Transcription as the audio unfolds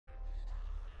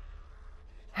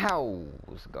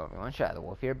How's it going, everyone? Shadow the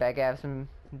Wolf here, back at some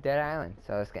Dead Island.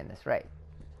 So let's get this right.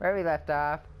 Where we left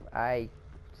off, I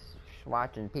was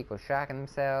watching people shocking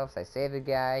themselves. I saved the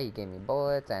guy, he gave me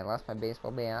bullets, I lost my baseball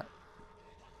bat.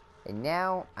 And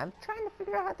now, I'm trying to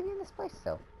figure out how to get in this place,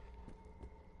 though.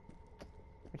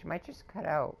 Which might just cut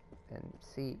out and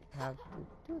see how to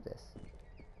do this.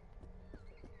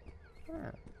 Huh.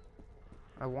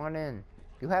 I want in.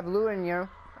 You have loot in you.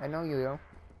 I know you do.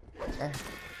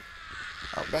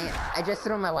 Oh, dang it. I just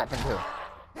threw my weapon, too.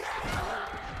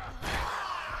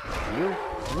 You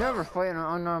never fight an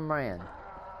unarmed man.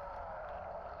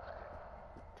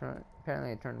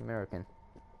 Apparently I turned American.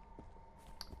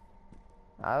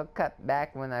 I'll cut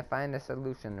back when I find a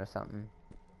solution or something.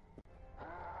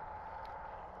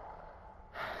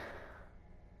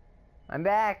 I'm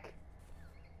back!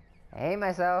 I hate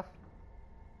myself.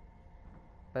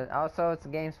 But also, it's the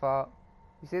game's fault.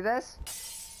 You see this?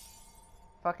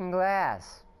 Fucking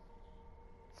glass.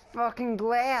 It's fucking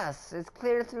glass. It's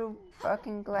clear through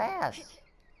fucking glass.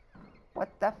 What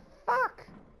the fuck?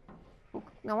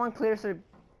 No one cleans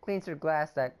their glass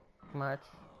that much.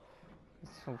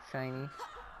 It's so shiny.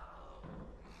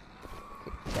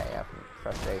 Kick the guy out from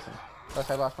frustration.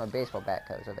 Plus, I lost my baseball bat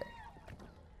because of it.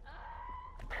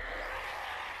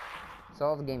 It's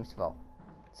all the game's fault.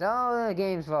 It's all the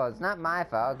game's fault. It's not my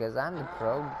fault because I'm the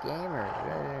pro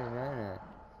gamer.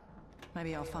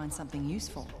 Maybe I'll find something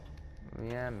useful.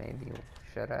 Yeah, maybe you'll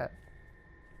shut up.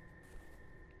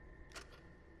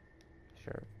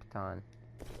 Sure, baton.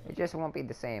 It just won't be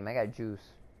the same. I got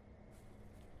juice.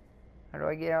 How do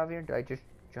I get out of here? Do I just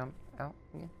jump out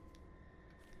again?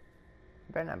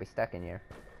 I better not be stuck in here.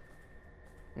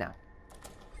 No.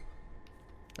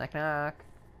 Knock knock.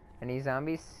 Any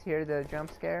zombies hear the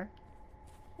jump scare?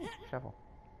 Shovel.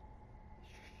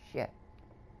 Shit.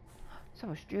 So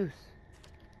much juice.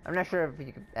 I'm not sure if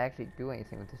you can actually do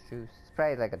anything with this juice. It's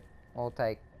probably like a old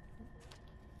type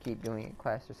keep doing it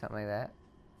quest or something like that.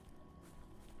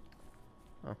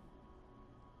 Oh.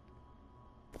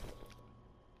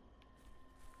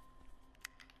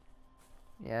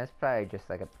 Yeah, it's probably just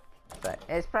like a...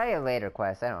 It's probably a later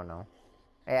quest, I don't know.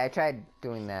 Hey, I tried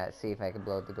doing that, see if I could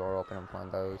blow the door open on one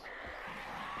of those.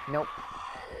 Nope.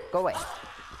 Go away.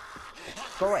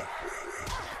 Go away.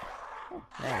 Oh,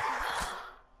 nice.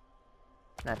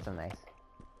 Not so nice.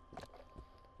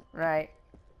 Right.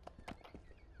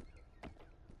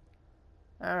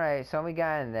 Alright, so we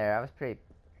got in there. I was pretty...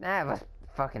 I was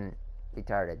fucking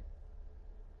retarded.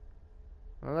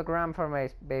 I'm gonna look around for my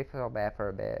baseball bat for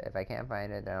a bit. If I can't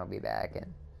find it, then I'll be back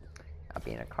and I'll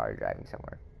be in a car driving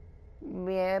somewhere.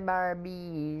 Yeah,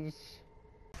 Barbies.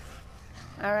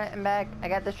 Alright, I'm back. I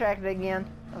got distracted again.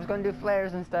 I was gonna do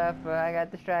flares and stuff, but I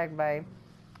got distracted by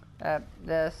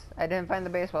this. I didn't find the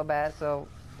baseball bat, so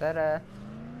that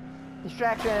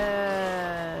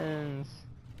distractions.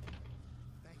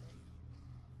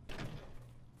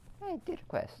 Hey, did a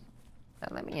quest. Now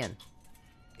let me in.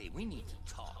 Hey, we need to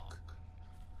talk.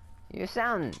 You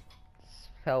sound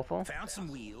helpful. Found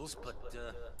some wheels, but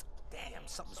damn,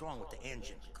 something's wrong with the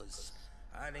engine, because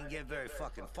I didn't get very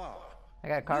fucking far. I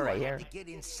got a car right here. I had to get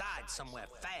inside somewhere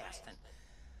fast and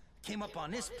came up on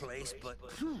this place, but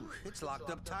whew, it's locked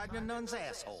up tighter than nun's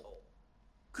asshole.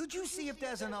 Could you see if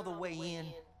there's another way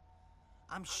in?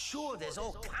 I'm sure there's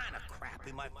all kind of crap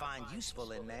we might find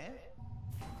useful in there.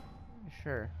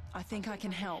 Sure. I think I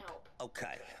can help.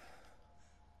 Okay.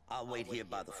 I'll wait here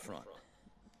by the front.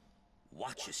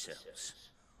 Watch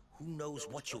yourselves. Who knows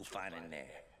what you'll find in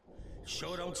there?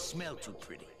 Sure don't smell too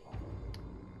pretty.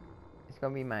 It's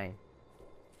gonna be mine.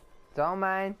 It's all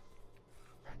mine.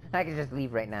 I can just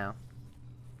leave right now.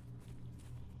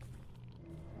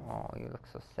 Oh, you look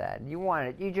so sad. You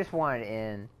just wanted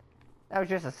in. That was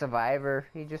just a survivor.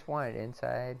 You just wanted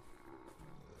inside.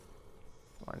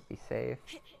 You want to be safe.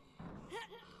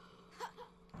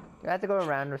 Do I have to go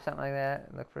around or something like that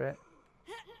and look for it?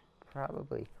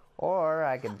 Probably. Or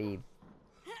I could be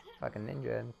fucking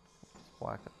ninja and just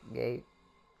walk up the gate.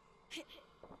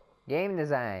 Game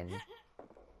design.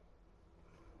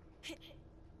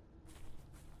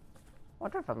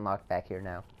 Wonder if I'm locked back here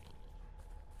now.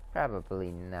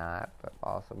 Probably not, but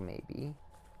also maybe.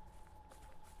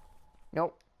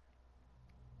 Nope.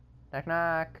 Knock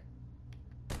knock.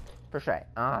 First try.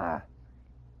 Ah.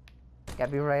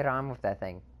 Gotta be right on with that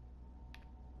thing.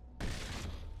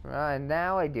 Right,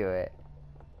 now I do it.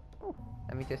 Ooh,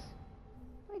 let me just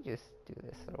do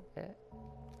this a little bit.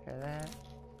 Try that.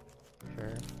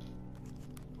 Sure.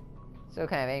 Still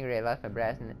kind of angry I lost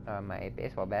my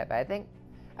baseball bat, but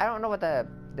I don't know what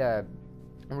the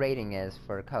rating is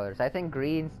for colors. I think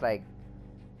green's like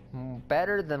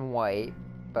better than white,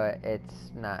 but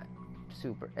it's not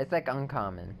super. It's like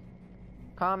uncommon.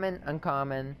 Common,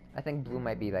 uncommon. I think blue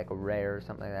might be like a rare or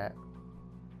something like that.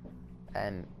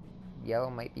 And yellow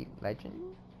might be legend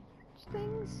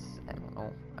things? I don't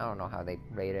know. I don't know how they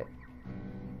rate it.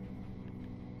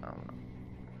 I don't know.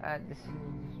 This is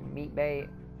meat bait.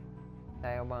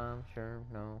 Dial bomb, sure,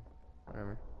 no.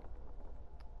 Whatever.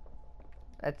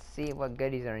 Let's see what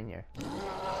goodies are in here.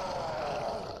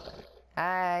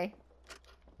 Hi!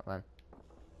 Hold on.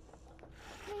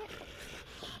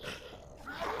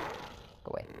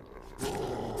 Go away.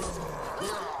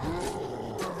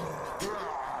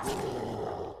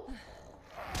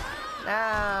 No,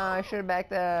 I should have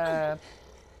backed up.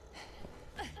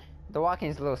 The walking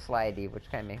is a little slidey, which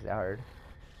kind of makes it hard.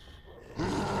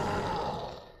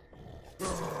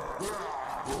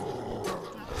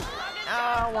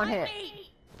 Oh, one hit.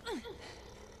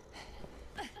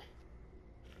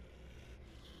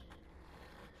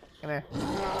 Come here.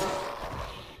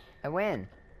 I win.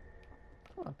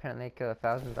 Oh, apparently I killed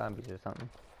 1,000 zombies or something.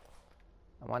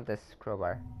 I want this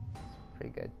crowbar. It's pretty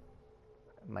good.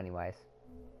 Money-wise.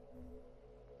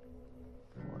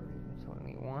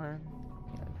 21.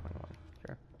 Yeah, 21.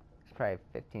 Sure. It's probably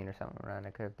 15 or something around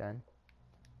I could have done.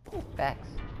 Ooh, facts.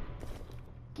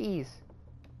 Keys.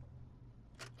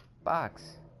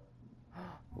 Box.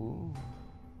 Ooh.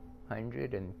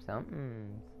 100 and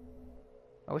something.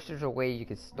 I wish there's a way you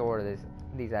could store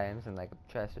these items in like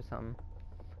a chest or something.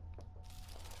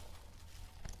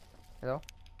 Hello?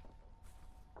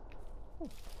 Ooh.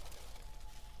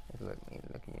 Look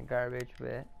in your garbage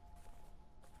bit.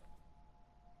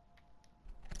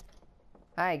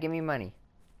 Hi, give me money.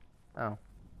 Oh.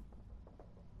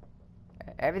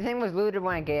 Everything was looted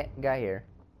when I got here.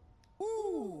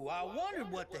 Ooh, I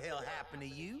wondered what the hell happened to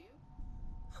you.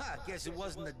 I guess it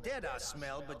wasn't the dead I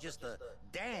smelled, but just the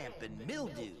damp and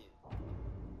mildew.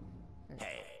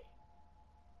 Hey.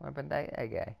 What about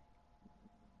that guy?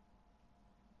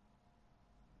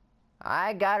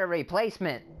 I got a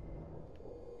replacement.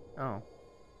 Oh.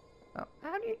 Oh,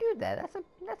 how do you do that?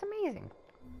 That's amazing.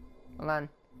 Hold on.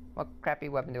 What crappy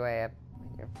weapon do I have?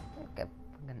 Here. Okay,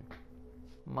 fucking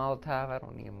Molotov. I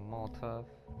don't need a Molotov.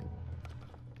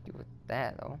 Do with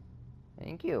that though.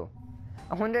 Thank you.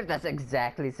 I wonder if that's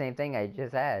exactly the same thing I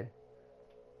just had.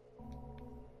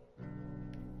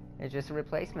 It's just a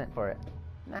replacement for it.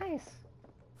 Nice.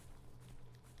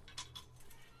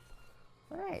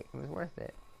 Alright, it was worth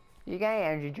it. You got any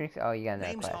energy drinks? Oh, you got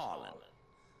another Name's class. Harlan.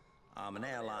 I'm an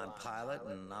airline pilot,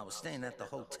 and I was staying at the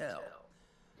hotel.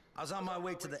 I was on my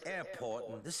way to the airport,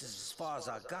 and this is as far as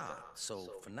I got. So,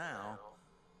 for now,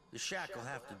 the shack will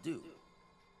have to do.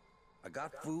 I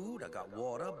got food, I got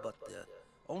water, but the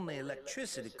only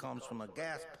electricity comes from a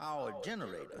gas-powered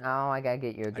generator. Oh, I gotta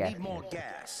get you a gas. I need more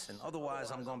gas, and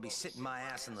otherwise I'm gonna be sitting my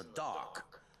ass in the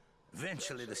dark.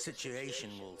 Eventually the situation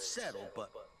will settle,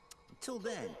 but until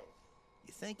then,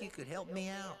 you think you could help me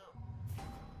out?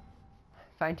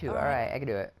 Fine too. Alright, I can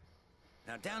do it.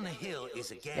 Now down the hill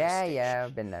is a gas Yeah, station.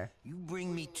 I've been there. You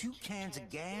bring me 2 cans of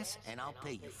gas, and I'll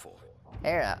pay you for it.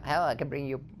 Here, hell, I can bring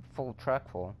you a full truck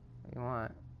full. If you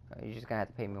want. You're just gonna have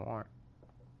to pay me more.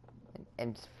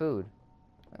 And it's food.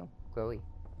 Oh, glowy.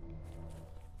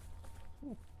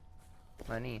 Ooh.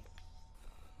 Money.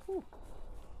 Ooh.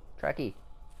 Trucky.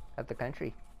 Out the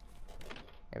country.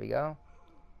 There we go.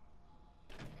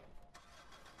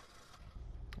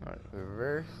 Alright,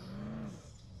 reverse.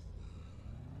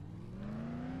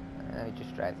 Let me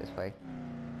just drive this way.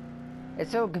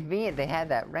 It's so convenient they had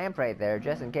that ramp right there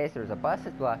just in case there was a bus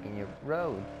that's blocking your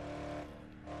road.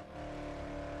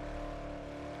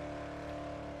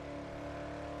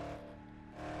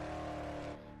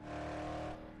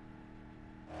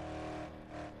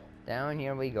 Down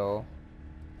here we go.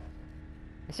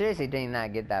 I seriously did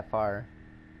not get that far.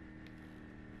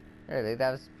 Really,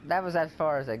 that was as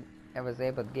far as I was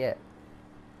able to get.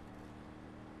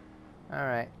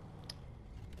 Alright.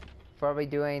 Before we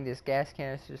doing this gas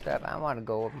canister stuff, I want to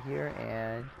go over here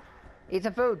and eat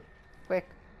some food. Quick.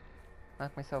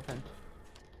 Knock myself in.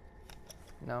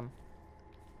 Numb.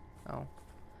 Oh.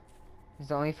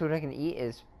 The only food I can eat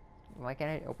is... Why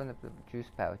can't I open up the juice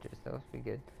pouches? Those would be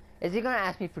good. Is he gonna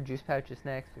ask me for juice pouches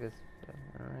next? Because,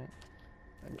 alright.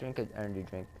 Drink an energy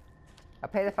drink. I'll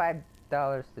pay the $5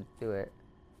 to do it.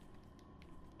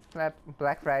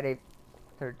 Black Friday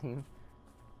 13th.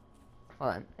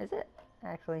 Hold on, is it?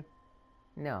 Actually?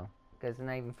 No, because it's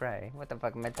not even Friday. What the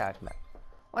fuck am I talking about?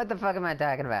 What the fuck am I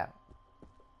talking about?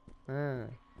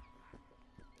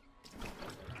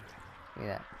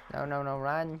 Yeah. No, no, no,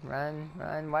 run, run,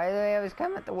 run. Why do they always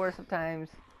come at the worst of times?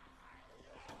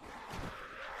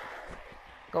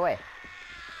 Go away.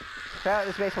 Try out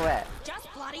this baseball bat.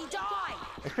 Just bloody die!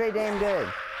 It's pretty damn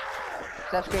good.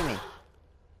 Stop screaming.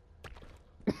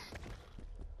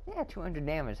 Yeah, 200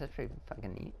 damage. That's pretty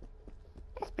fucking neat.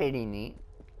 That's pretty neat.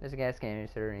 There's a gas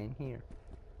canister in here.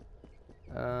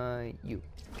 You.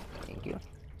 Thank you.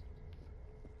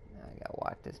 Now I gotta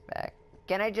walk this back.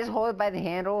 Can I just hold it by the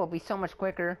handle? It'll be so much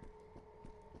quicker.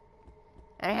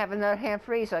 And I have another hand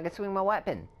free so I can swing my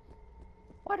weapon.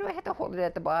 Why do I have to hold it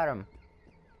at the bottom?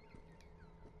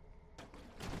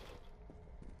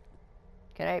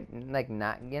 Can I, like,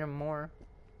 not get him more?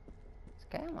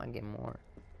 I kinda wanna get more.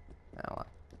 Oh well.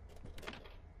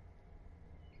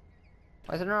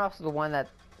 Wasn't there also the one that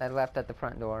I left at the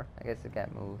front door? I guess it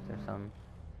got moved or something.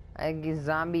 I think a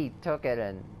zombie took it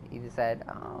and he decided,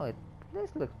 oh,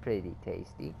 this looks pretty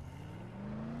tasty.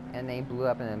 And they blew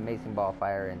up an amazing ball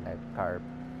fire in the car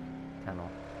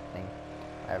tunnel thing.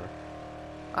 Whatever.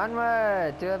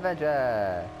 Onward to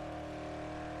adventure!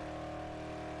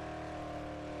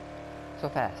 So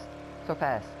fast. So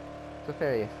fast. So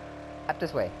furious. Up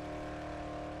this way.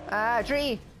 Ah,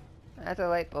 tree! That's a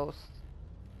light post.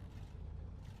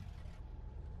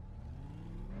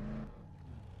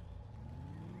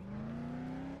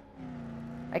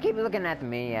 I keep looking at the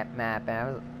map and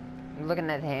I was looking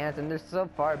at the hands and they're so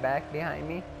far back behind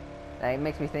me that it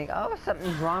makes me think, oh,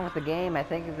 something's wrong with the game. I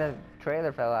think the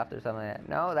trailer fell off or something like that.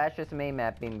 No, that's just the main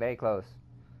map being very close.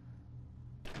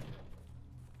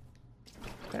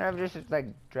 Can I just like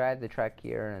drive the truck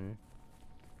here and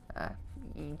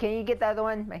can you get the other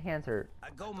one? My hands hurt. I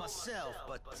go myself,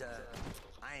 but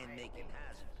I ain't making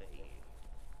hazard pay.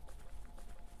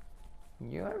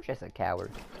 You're just a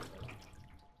coward.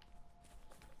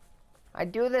 I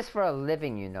do this for a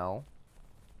living, you know.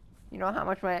 You know how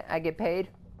much I get paid?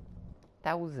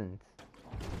 Thousands.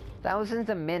 Thousands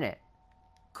a minute.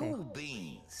 Cool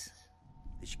beans.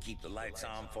 They should keep the lights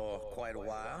on for quite a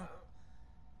while.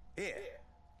 Here,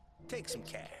 take some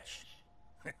cash.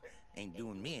 Ain't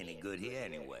doing me any good here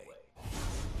anyway.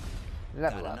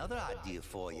 Level Got up. another idea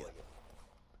for you.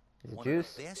 Is it One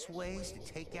juice? of the best ways to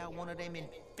take out one of them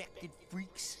infected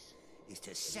freaks is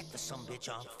to set the sumbitch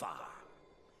on fire.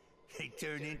 They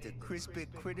turn into crispy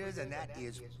critters, and that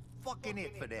is fucking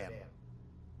it for them.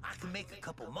 I can make a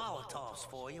couple Molotovs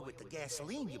for you with the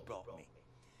gasoline you brought me.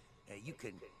 You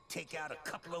can take out a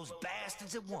couple of those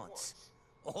bastards at once.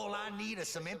 All I need are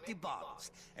some empty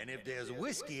bottles, and if there's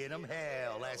whiskey in them,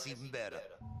 hell, that's even better.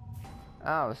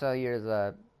 Oh, so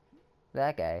you're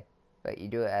that guy, but you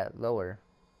do it at lower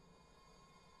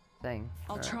thing.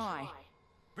 I'll try.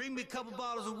 Bring me a couple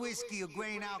bottles of whiskey or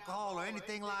grain alcohol or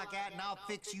anything like that, and I'll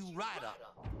fix you right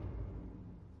up.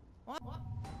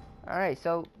 Alright,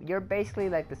 so you're basically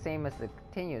like the same as the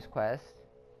continuous quest,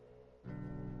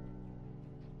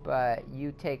 but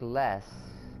you take less.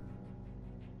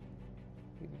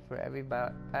 For every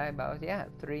 5 bottles, yeah,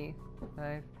 3,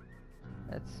 5.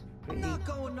 That's pretty. I'm not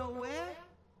going nowhere.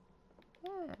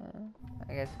 Yeah,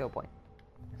 I guess skill point.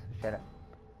 So shut up.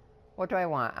 What do I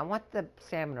want? I want the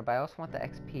stamina, but I also want the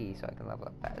XP so I can level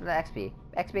up. The XP.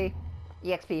 XP.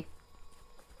 EXP.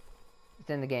 It's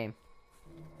in the game.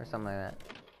 Or something like that.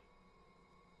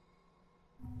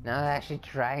 Now I actually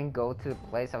try and go to the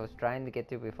place I was trying to get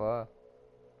to before.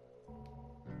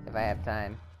 If I have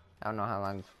time. I don't know how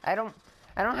long. I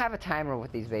don't have a timer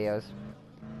with these videos.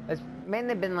 It's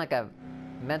mainly been like a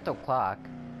mental clock.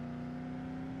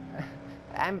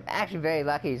 I'm actually very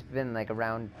lucky it's been like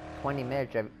around 20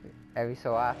 minutes every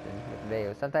so often with the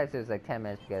videos. Sometimes it was like 10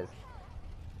 minutes because...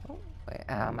 Oh, wait,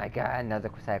 oh my god,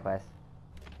 another side quest.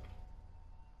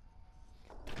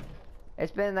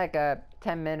 It's been like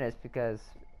 10 minutes because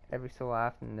every so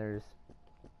often there's...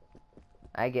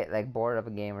 I get like bored of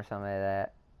a game or something like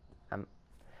that.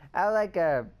 I like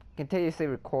continuously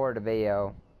record a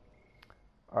video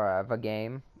or of a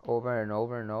game over and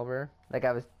over and over. Like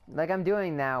I'm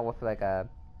doing now with like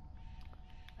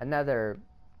another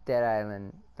Dead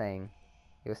Island thing.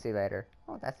 You'll see later.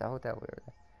 Oh, that's the hotel we were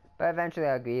there. But eventually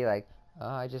I'll be like, oh,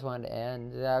 I just wanted to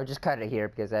end. I'll just cut it here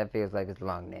because that feels like it's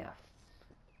long enough.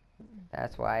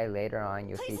 That's why later on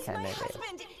you'll see 10 minutes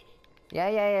later.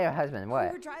 Yeah, husband, what?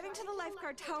 We were driving to the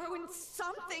lifeguard tower when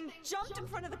something jumped in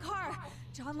front of the car.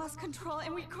 John lost control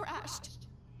and we crashed.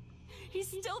 He's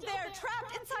still there,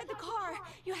 trapped inside the car.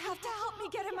 You have to help me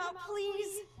get him out,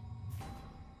 please.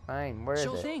 Fine, where is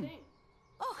Sure it? thing.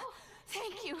 Oh,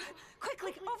 thank you.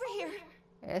 Quickly, over here.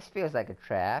 This feels like a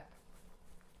trap.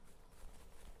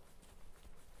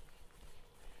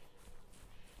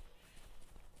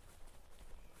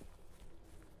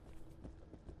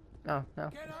 No,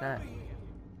 it's not.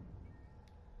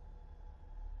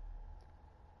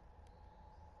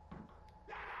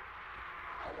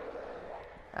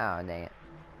 Oh, dang it.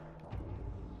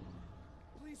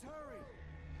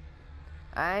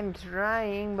 I'm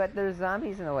trying, but there's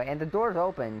zombies in the way. And the door's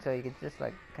open, so you can just,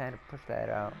 like, kind of push that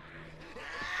out.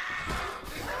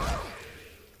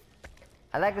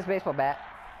 I like this baseball bat.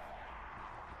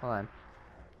 Hold on.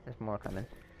 There's more coming.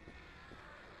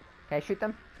 Can I shoot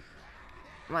them?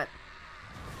 Come on.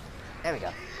 There we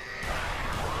go.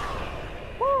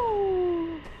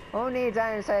 Woo! Who needs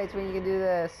iron sights when you can do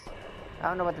this? I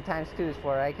don't know what the times 2 is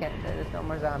for. I can't. There's no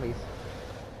more zombies.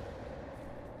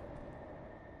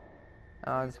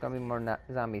 Oh, there's gonna be more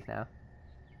zombies now.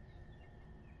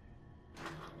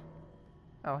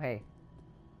 Oh, hey.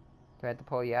 Do I have to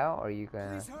pull you out, or are you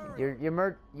gonna?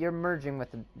 You're merging with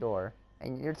the door,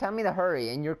 and you're telling me to hurry,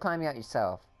 and you're climbing out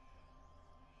yourself.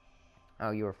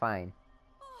 Oh, you were fine.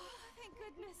 Oh, thank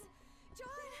goodness.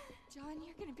 John,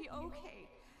 you're gonna be okay.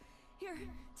 Here,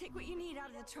 take what you need out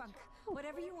of the trunk.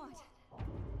 Whatever you want.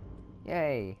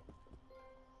 Yay.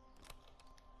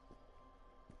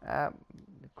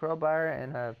 Crowbar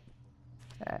and a...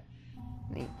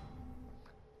 neat.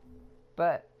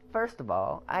 But, first of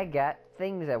all, I got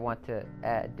things I want to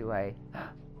add. Do I...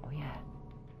 Oh yeah.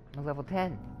 I'm a level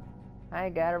 10. I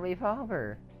got a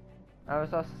revolver. I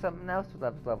was also something else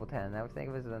that was level 10. I was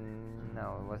thinking it was a...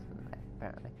 No, it wasn't,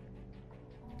 apparently.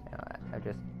 No, I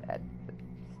just add the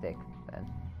stick, then.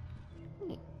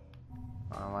 Neat.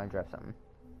 Oh, I want to drop something.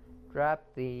 Drop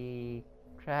the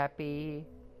trappy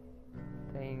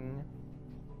thing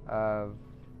of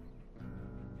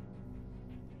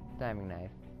diamond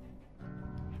knife.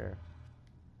 Sure.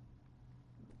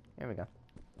 There we go.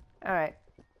 Alright.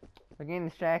 We're getting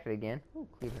distracted again. Ooh,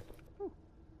 cleaver. Ooh.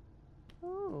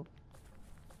 Ooh.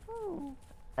 Ooh.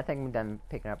 I think I'm done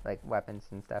picking up, like, weapons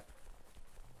and stuff.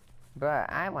 But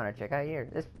I want to check out here.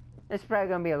 This is probably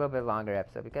going to be a little bit longer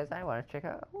episode because I want to check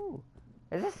out... Ooh.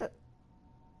 Is this a...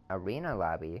 Arena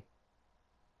lobby?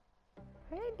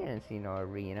 I didn't see no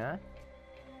arena.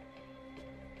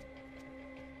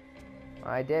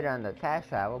 Well, I did on the fast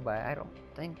travel, but I don't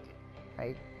think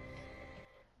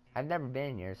I've never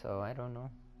been here, so I don't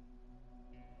know.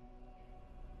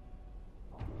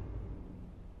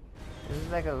 This is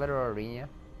like a literal arena.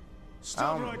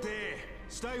 Stop right there.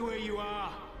 Stay where you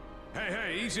are.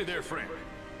 Hey, easy there, friend.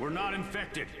 We're not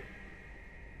infected.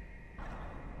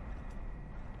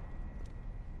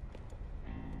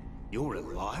 You're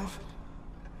alive?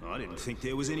 I didn't think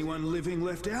there was anyone living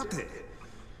left out there.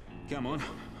 Come on,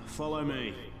 follow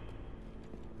me.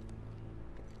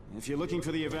 If you're looking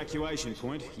for the evacuation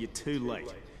point, you're too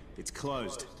late. It's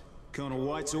closed. Colonel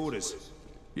White's orders.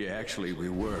 Yeah, actually, we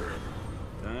were.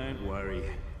 Don't worry.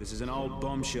 This is an old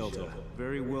bomb shelter,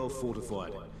 very well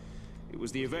fortified. It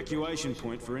was the evacuation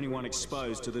point for anyone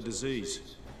exposed to the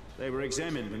disease. They were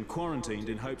examined and quarantined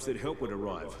in hopes that help would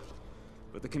arrive.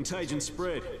 But the contagion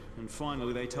spread, and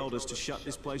finally they told us to shut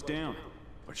this place down.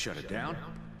 But shut it down?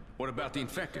 What about the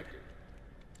infected?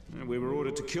 And we were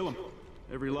ordered to kill them.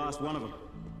 Every last one of them.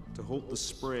 To halt the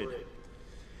spread.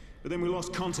 But then we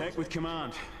lost contact with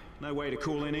command. No way to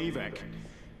call in evac.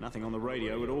 Nothing on the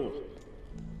radio at all.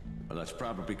 Well, that's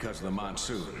probably because of the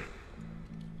monsoon.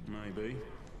 Maybe.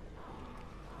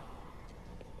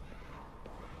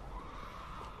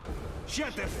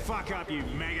 Shut the fuck up, you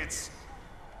maggots!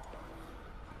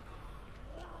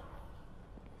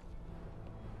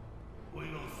 We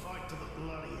will fight to the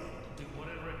bloody end and do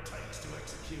whatever it takes to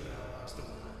execute our last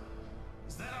order.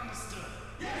 Is that understood?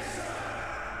 Yes, sir!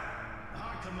 The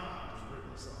High Command has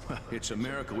written us off. It's a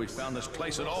miracle we found this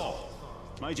place at all.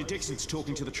 Major Dixon's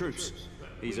talking to the troops.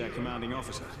 He's our commanding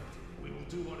officer. We will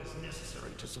do what is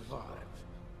necessary to survive.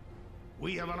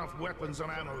 We have enough weapons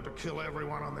and ammo to kill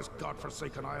everyone on this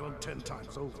godforsaken island 10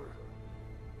 times over.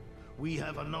 We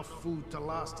have enough food to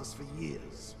last us for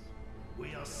years.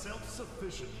 We are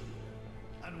self-sufficient,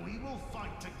 and we will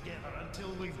fight together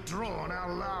until we've drawn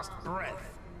our last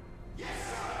breath. Yes,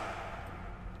 sir!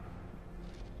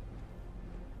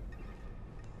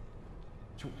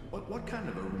 So what kind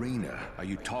of arena are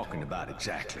you talking about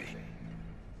exactly?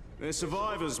 They're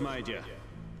survivors, Major.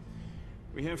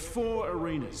 We have 4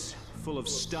 arenas, full of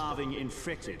starving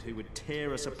infected who would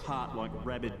tear us apart like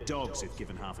rabid dogs if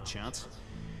given half a chance.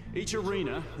 Each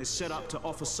arena is set up to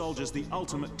offer soldiers the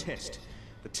ultimate test.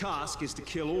 The task is to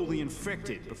kill all the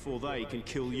infected before they can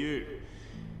kill you.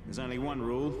 There's only one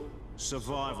rule: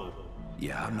 survival.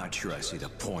 Yeah, I'm not sure I see the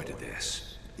point of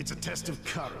this. It's a test of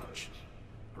courage.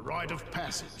 A rite of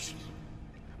passage.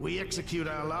 We execute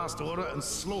our last order and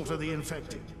slaughter the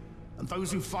infected. And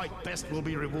those who fight best will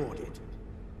be rewarded.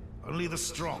 Only the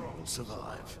strong will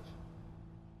survive.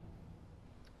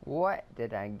 What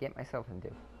did I get myself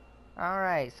into?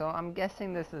 Alright, so I'm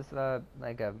guessing this is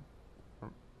like a...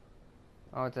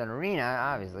 Oh, it's an arena,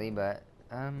 obviously, but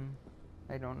I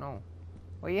don't know.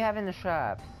 What do you have in the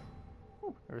shops?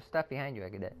 Ooh, there's stuff behind you I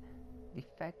could get.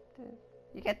 Defective?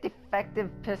 You get defective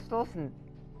pistols and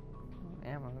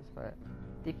ammo, but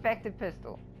defective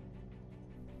pistol.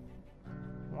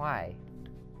 Why?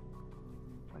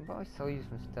 I'm always sell you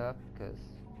some stuff because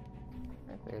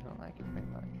frankly I don't like it very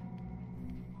much.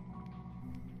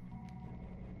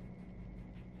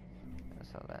 I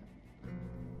saw that.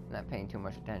 Not paying too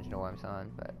much attention to what I'm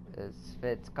selling, but if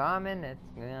it's common, it's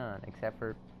gone. Except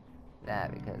for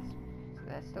that, because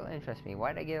that still interests me.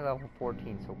 Why did I get level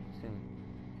 14 so soon?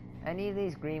 Any of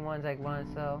these green ones I want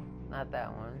to sell? Not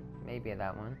that one. Maybe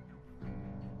that one.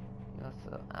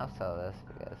 I'll sell this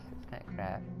because it's kind of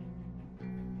crap.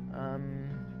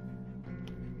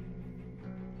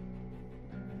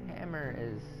 Hammer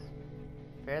is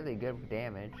fairly good with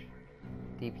damage.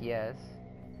 DPS.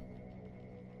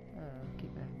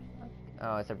 Keep it.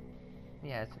 Oh, it's a.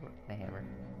 Yeah, it's a hammer.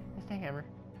 It's a hammer.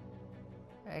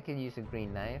 I could use a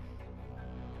green knife.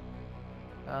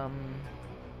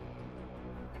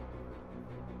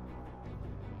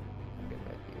 Good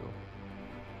review.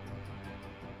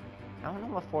 I don't know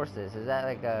what force is. Is that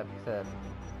like a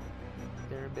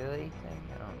durability thing?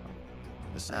 I don't know.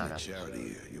 This ain't a charity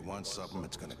here. You want something,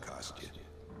 it's gonna cost you.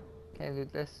 Can I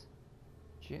loot this?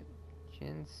 Gin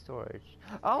storage.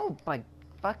 Oh my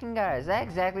fucking god! Is that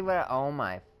exactly what? Oh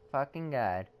my fucking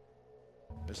god!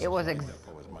 This It was is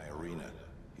my arena.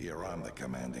 Here I'm the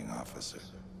commanding officer.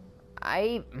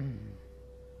 I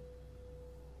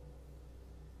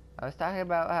was talking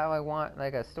about how I want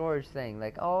like a storage thing.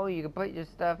 Like, oh, you can put your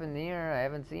stuff in here. I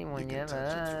haven't seen one You yet. can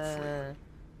touch it for free.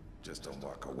 Just don't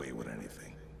walk away with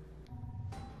anything.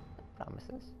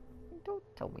 Promises. Don't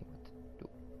tell me what to do.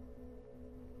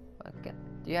 Okay.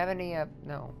 Do you have any?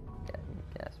 No.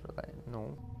 Gas for that.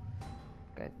 No.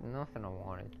 Got nothing I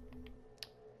wanted.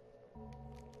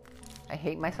 I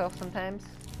hate myself sometimes.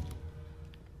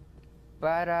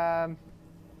 But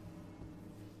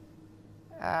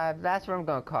that's what I'm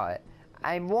gonna call it.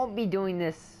 I won't be doing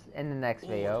this in the next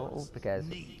video because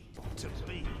Need to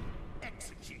be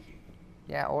executed.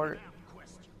 yeah, orders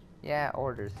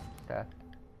stuff.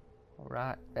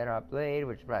 Alright, better up blade,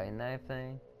 which is probably a knife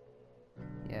thing.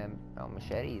 Yeah, oh,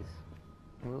 machetes.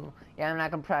 Ooh. Yeah,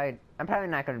 I'm probably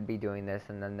not gonna be doing this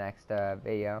in the next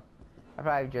video. I'll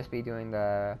probably just be doing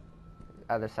the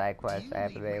other side quests I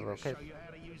have available because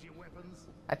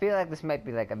I feel like this might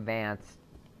be like advanced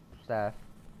stuff.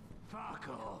 Fuck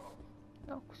off.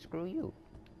 Oh, screw you.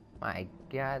 My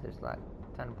god, there's a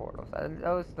ton of portals. Are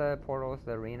those the portals,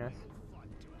 the arenas?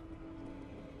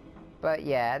 But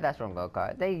yeah, that's what I'm gonna call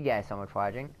it. Thank you guys so much for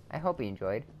watching. I hope you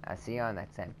enjoyed. I'll see you on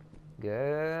next time. Goodbye.